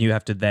 Yeah. And you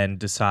have to then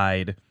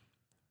decide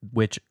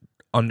which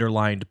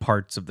underlined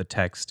parts of the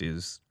text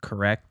is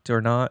correct or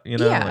not,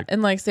 Yeah. like,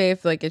 and like say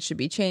if like it should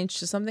be changed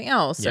to something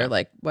else Yeah. or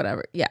like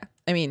whatever. Yeah.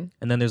 I mean,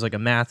 and then there's like a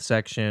math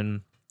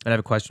section. And I have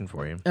a question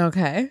for you.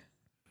 okay.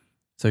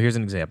 So here's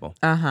an example.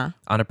 Uh-huh.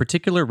 On a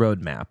particular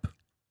road map,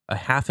 a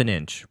half an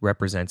inch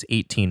represents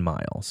 18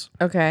 miles.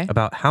 Okay.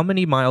 About how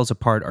many miles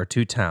apart are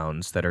two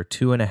towns that are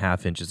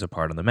 2.5 inches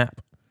apart on the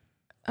map?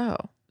 Oh.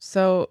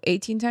 So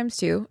 18 times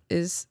 2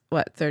 is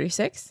what?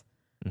 36?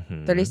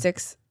 Mhm.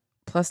 36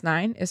 plus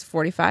 9 is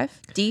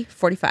 45. D,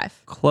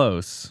 45.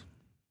 Close.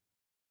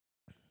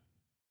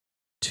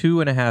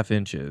 2.5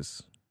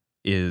 inches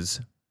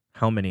is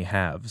how many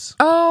halves?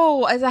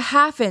 Oh, as a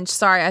half inch.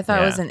 Sorry, I thought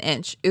it Yeah. was an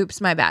inch.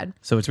 Oops, my bad.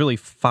 So it's really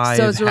 5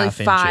 So it's really half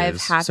 5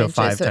 inches. half so inches.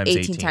 5 so times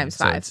 18 times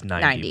 5. So it's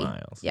 90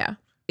 miles. Yeah.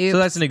 So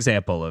that's Oops. an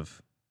example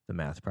of the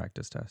math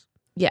practice test.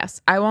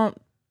 Yes. I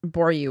won't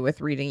bore you with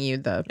reading you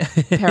the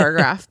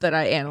paragraph that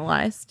I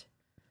analyzed.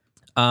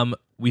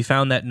 We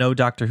found that no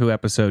Doctor Who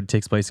episode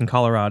takes place in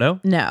Colorado,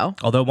 No.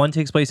 although one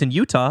takes place in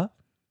Utah.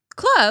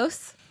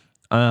 Close.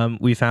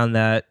 We found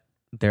that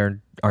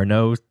there are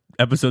no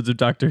episodes of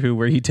Doctor Who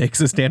where he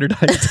takes a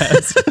standardized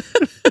test.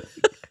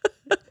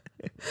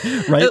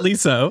 Rightly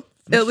so.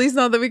 At least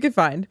not that we could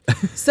find.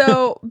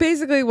 So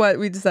basically what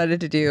we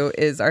decided to do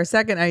is our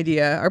second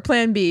idea, our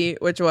plan B,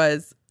 which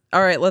was,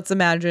 all right, let's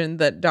imagine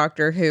that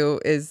Doctor Who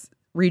is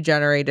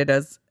regenerated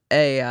as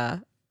a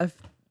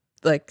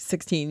like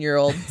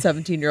 16-year-old,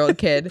 17-year-old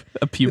kid.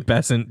 A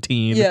pubescent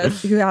teen.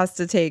 Yes, who has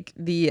to take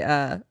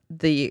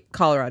the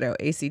Colorado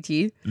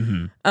ACT.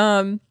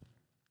 Mhm.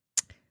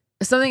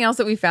 Something else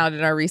that we found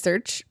in our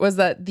research was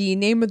that the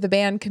name of the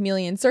band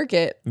Chameleon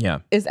Circuit Yeah,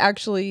 is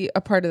actually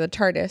a part of the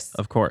TARDIS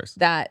of course.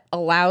 that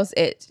allows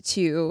it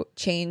to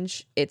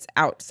change its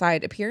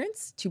outside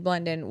appearance to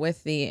blend in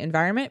with the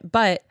environment.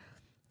 But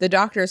the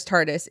Doctor's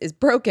TARDIS is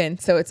broken,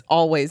 so it's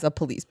always a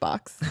police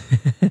box.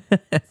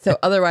 So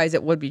otherwise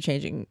it would be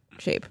changing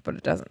shape, but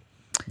it doesn't.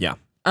 Yeah.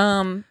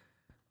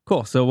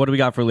 Cool. So what do we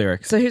got for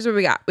lyrics? So here's what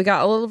we got. We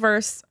got a little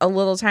verse, a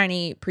little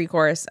tiny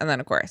pre-chorus, and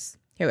then a chorus.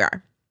 Here we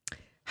are.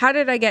 How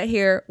did I get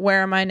here?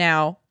 Where am I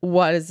now?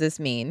 What does this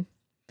mean?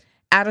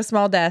 At a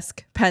small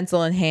desk,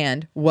 pencil in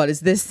hand. What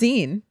is this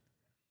scene?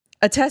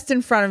 A test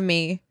in front of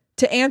me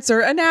to answer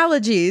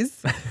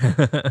analogies.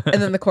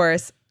 And then the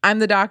chorus. I'm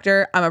the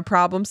Doctor. I'm a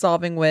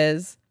problem-solving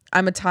whiz.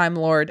 I'm a Time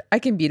Lord. I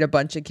can beat a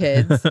bunch of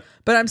kids.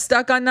 But I'm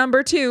stuck on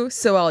number 2,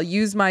 so I'll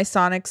use my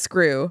sonic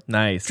screw.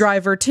 Nice.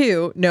 Driver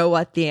 2, know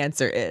what the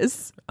answer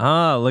is.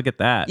 Oh, look at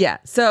that. Yeah.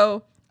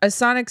 So a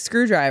sonic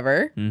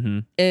screwdriver Mm-hmm.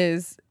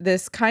 is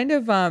this kind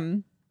of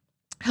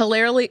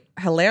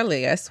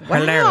hilarious,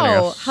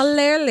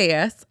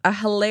 a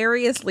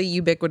hilariously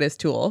ubiquitous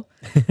tool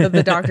that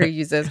the doctor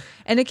uses,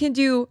 and it can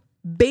do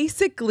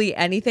basically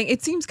anything.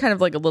 It seems kind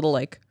of like a little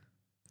like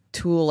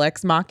tool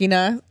ex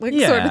machina sort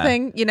Yeah. of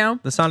thing, you know?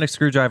 The sonic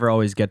screwdriver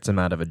always gets him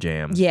out of a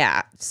jam.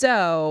 Yeah.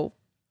 So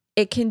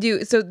it can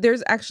do. So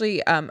there's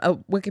actually a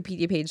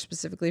Wikipedia page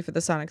specifically for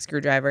the sonic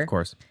screwdriver. Of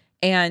course.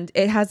 And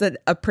it has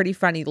a pretty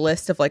funny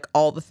list of like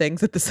all the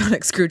things that the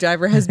sonic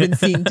screwdriver has been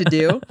seen to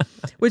do,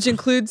 which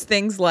includes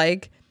things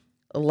like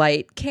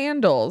light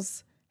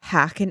candles,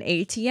 hack an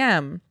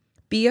ATM,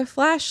 be a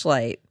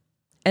flashlight,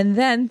 and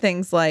then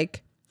things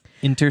like,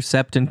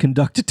 Intercept and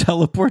conduct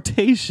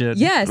teleportation.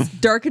 yes,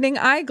 darkening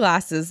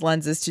eyeglasses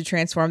lenses to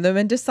transform them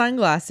into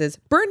sunglasses,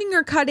 burning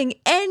or cutting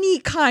any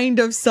kind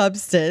of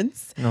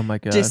substance, Oh my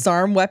god.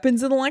 disarm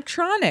weapons and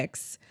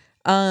electronics,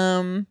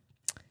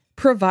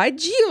 provide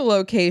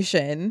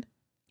geolocation,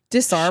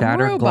 disarm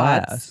Shatter robots.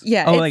 glass.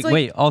 Yeah. Oh, it's like,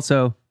 wait.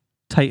 Also,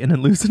 tighten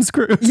and loosen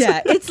screws.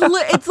 Yeah, it's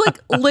like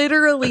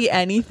literally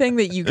anything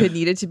that you could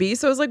need it to be.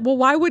 So I was like, well,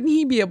 why wouldn't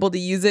he be able to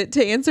use it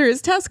to answer his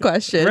test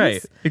questions?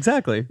 Right.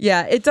 Exactly.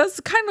 Yeah, it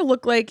does kind of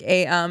look like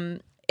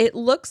it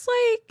looks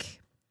like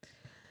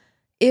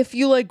if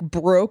you like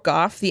broke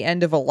off the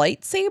end of a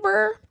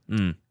lightsaber.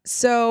 Mm.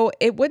 So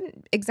it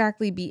wouldn't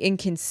exactly be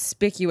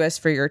inconspicuous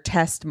for your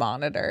test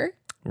monitor.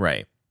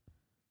 Right.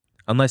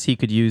 Unless he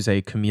could use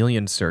a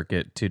chameleon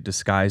circuit to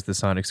disguise the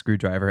sonic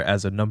screwdriver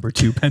as a number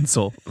 2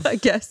 pencil. I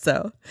guess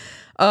so.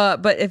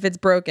 But if it's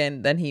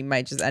broken, then he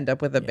might just end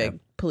up with a big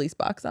police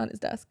box on his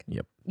desk.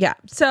 Yep. Yeah.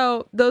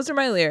 So those are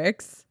my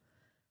lyrics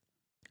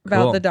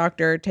about Cool. the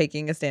doctor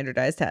taking a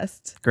standardized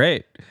test.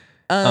 Great.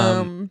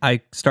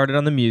 I started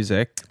on the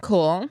music.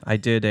 Cool. I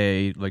did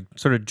a like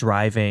sort of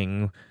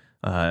driving,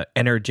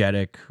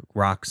 energetic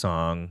rock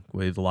song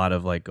with a lot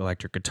of like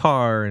electric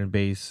guitar and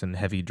bass and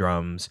heavy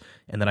drums.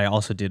 And then I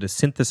also did a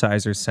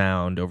synthesizer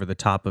sound over the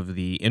top of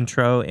the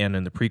intro and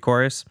in the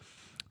pre-chorus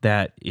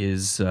that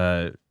is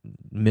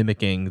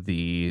mimicking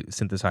the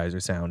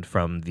synthesizer sound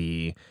from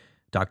the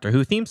Doctor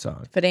Who theme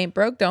song. If it ain't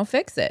broke, don't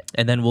fix it.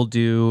 And then we'll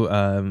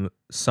do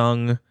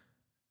sung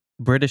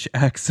British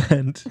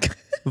accent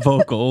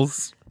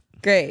vocals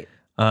Great.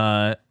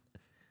 over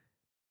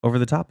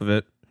the top of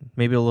it.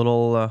 Maybe a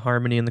little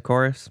harmony in the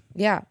chorus.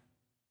 Yeah.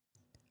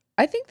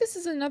 I think this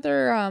is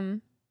another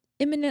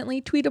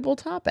imminently tweetable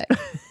topic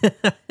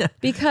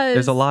because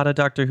There's a lot of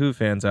Doctor Who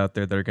fans out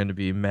there that are going to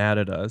be mad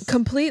at us.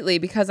 completely,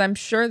 because I'm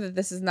sure that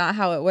this is not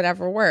how it would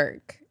ever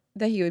work,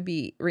 that he would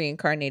be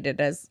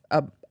reincarnated as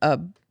a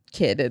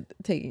kid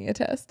taking a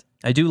test.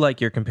 I do like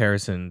your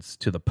comparisons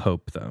to the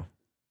Pope, though.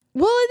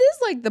 Well, it is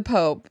like the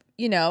Pope,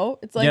 you know?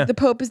 It's like Yeah. the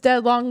Pope is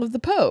dead, long live the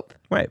Pope.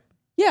 Right.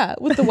 Yeah,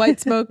 with the white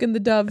smoke and the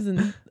doves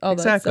and all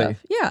Exactly. that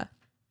stuff. Yeah.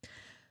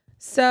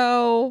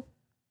 So,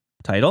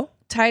 Title?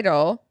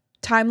 title,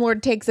 Time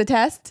Lord Takes a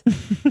Test.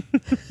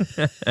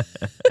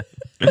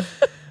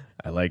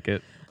 I like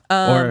it.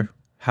 Or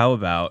how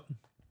about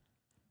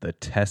The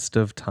Test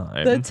of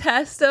Time? The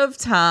Test of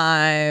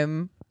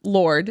Time,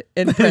 Lord,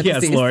 in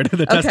parentheses. Yes, Lord.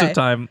 The Test Okay. of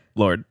Time,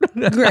 Lord.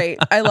 Great.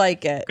 I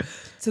like it.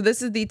 So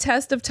this is the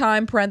Test of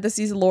Time,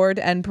 parentheses, Lord,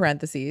 end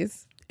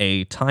parentheses,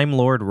 A Time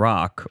Lord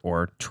rock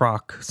or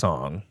trock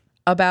song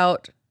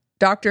about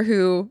Doctor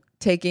Who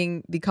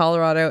taking the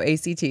Colorado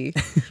ACT.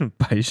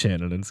 by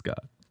Shannon and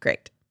Scott.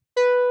 Great.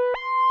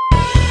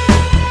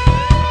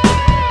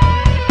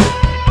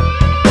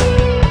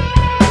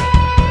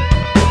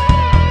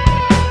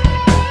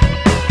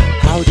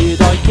 How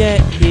did I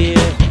get here?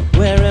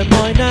 Where am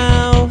I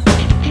now?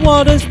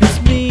 What does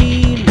this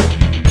mean?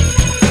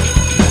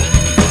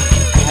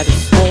 At a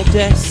small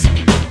desk,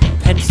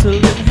 pencil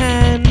in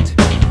hand.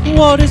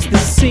 What is the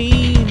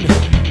scene?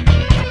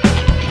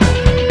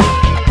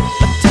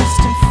 A test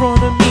in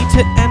front of me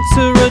to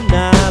answer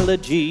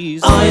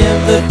analogies. I am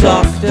the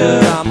doctor,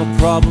 I'm a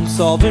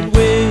problem-solving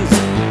whiz.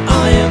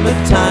 I am a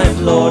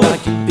time lord, I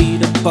can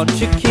beat a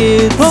bunch of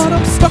kids. But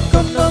I'm stuck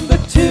on number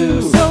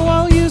 2, so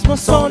I'll use my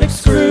sonic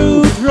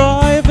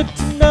screwdriver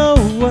to know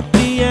what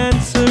the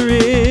answer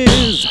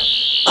is.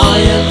 I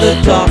am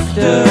the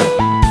doctor,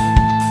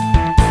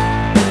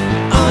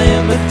 I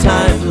am a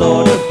time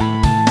lord.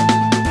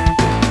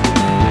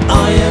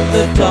 I am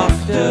the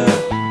doctor,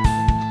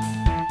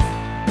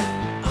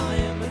 I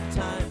am a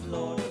time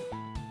lord.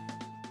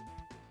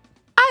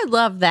 I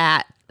love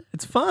that.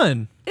 It's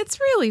fun. It's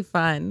really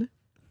fun.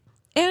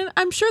 And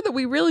I'm sure that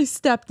we really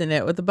stepped in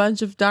it with a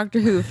bunch of Doctor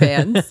Who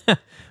fans.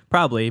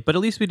 Probably, but at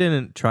least we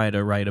didn't try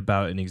to write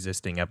about an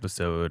existing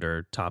episode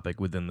or topic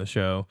within the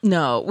show.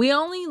 No, we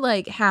only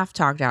like half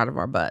talked out of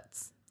our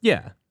butts.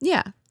 Yeah.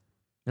 Yeah.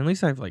 At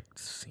least I've like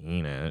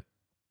seen it.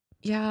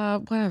 Yeah,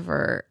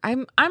 whatever.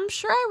 I'm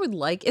sure I would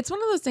like. It's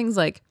one of those things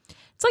like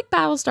it's like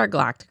Battlestar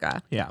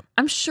Galactica. Yeah.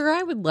 I'm sure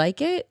I would like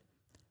it.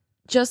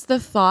 Just the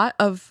thought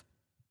of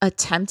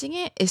attempting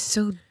it is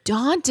so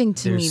daunting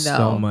to me There's though.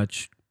 so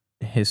much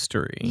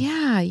history.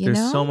 Yeah, you There's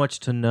know. so much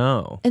to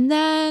know. And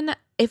then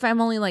if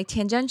I'm only like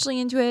tangentially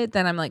into it,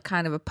 then I'm like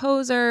kind of a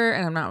poser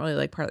and I'm not really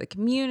like part of the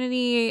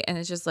community. And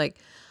it's just like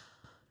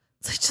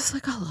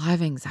a lot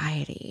of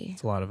anxiety.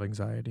 It's a lot of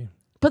anxiety.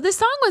 But this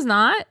song was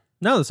not.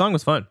 No, the song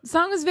was fun. The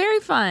song was very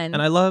fun.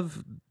 And I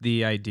love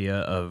the idea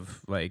of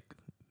like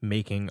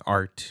making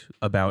art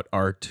about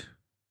art.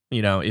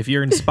 You know, if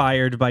you're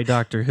inspired by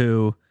Doctor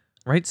Who,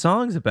 write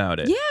songs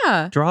about it.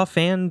 Yeah. Draw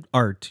fan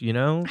art, you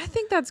know? I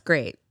think that's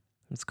great.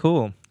 It's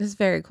cool. It's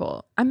very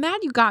cool. I'm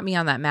mad you got me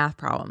on that math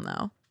problem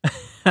though.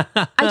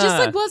 I just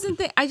like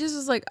wasn't I just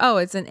was like, oh,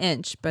 it's an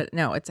inch, but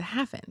no, it's a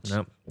half inch.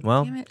 Nope.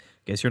 Well, Damn it.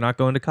 guess you're not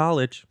going to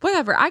college.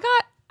 Whatever. I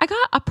got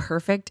a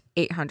perfect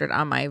 800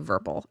 on my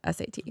verbal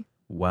SAT.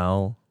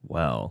 Well.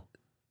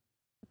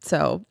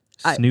 So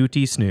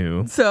Snooty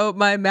snoo. So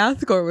my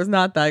math score was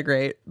not that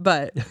great,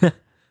 but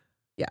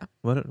yeah.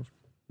 What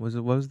was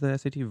it? What was the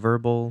SAT?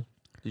 Verbal.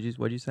 What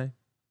did you say?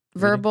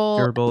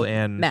 Verbal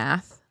and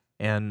math.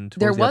 And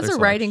there the was other a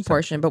writing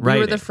portion, but we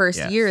were the first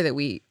yes. year that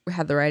we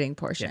had the writing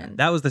portion. Yeah,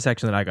 that was the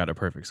section that I got a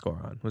perfect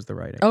score on. Was the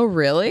writing? Oh,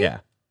 really? Yeah.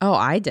 Oh,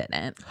 I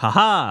didn't.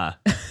 Haha.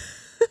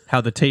 How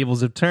the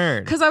tables have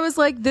turned. Because I was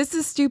like, this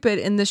is stupid,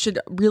 and this should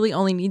really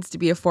only needs to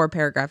be a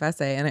 4-paragraph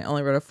essay, and I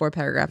only wrote a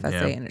 4-paragraph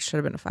essay, and it should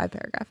have been a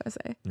 5-paragraph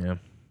essay. Yeah.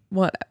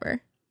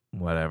 Whatever.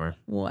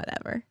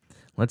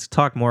 Let's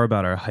talk more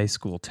about our high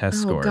school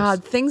test scores. Oh,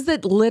 God. Things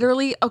that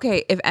literally,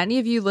 okay, if any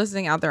of you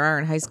listening out there are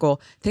in high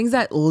school, things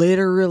that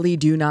literally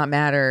do not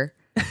matter.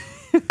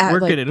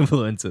 Work it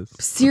influences.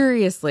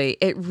 Seriously,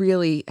 it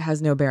really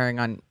has no bearing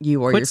on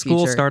you or Quit your school,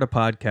 future. start a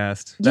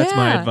podcast. That's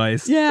my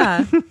advice.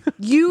 Yeah.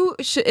 You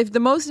should, if the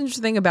most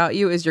interesting thing about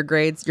you is your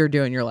grades, you're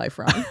doing your life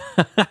wrong.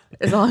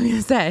 Is all I'm going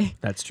to say.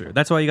 That's true.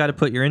 That's why you got to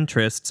put your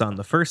interests on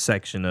the first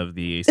section of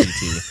the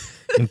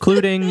ACT,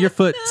 including your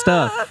foot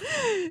stuff.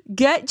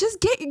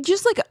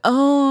 Just like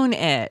own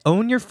it.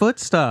 Own your foot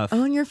stuff.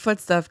 Own your foot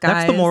stuff, guys.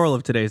 That's the moral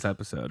of today's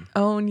episode.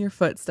 Own your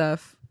foot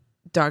stuff.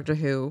 Doctor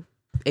Who,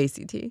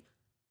 ACT.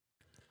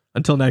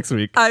 Until next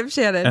week. I'm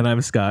Shannon. And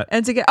I'm Scott.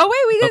 And we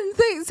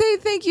didn't say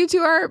thank you to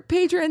our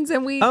patrons.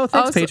 And we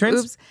thanks,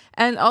 patrons. Oops.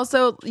 And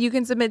also, you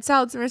can submit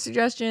salad spinner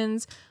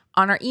suggestions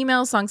on our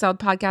email,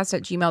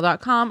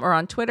 songsaladpodcast@gmail.com, or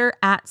on Twitter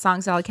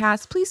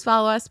 @songsaladcast. Please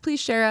follow us. Please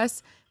share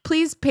us.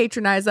 Please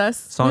patronize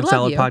us.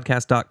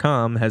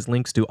 Songsaladpodcast.com has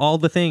links to all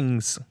the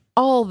things.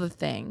 All the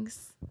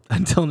things.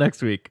 Until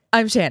next week.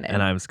 I'm Shannon.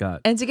 And I'm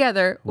Scott. And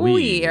together,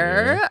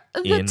 we're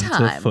the into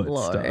Time foot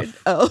Lord.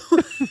 stuff. Oh.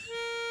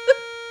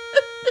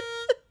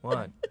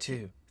 1,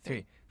 2,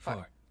 3,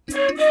 4. This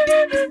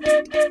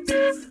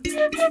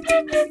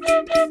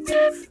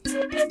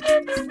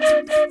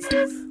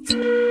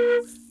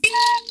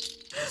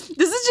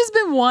has just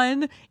been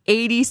one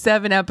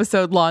 87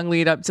 episode long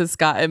lead up to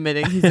Scott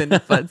admitting he's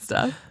into foot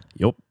stuff.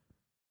 Yup.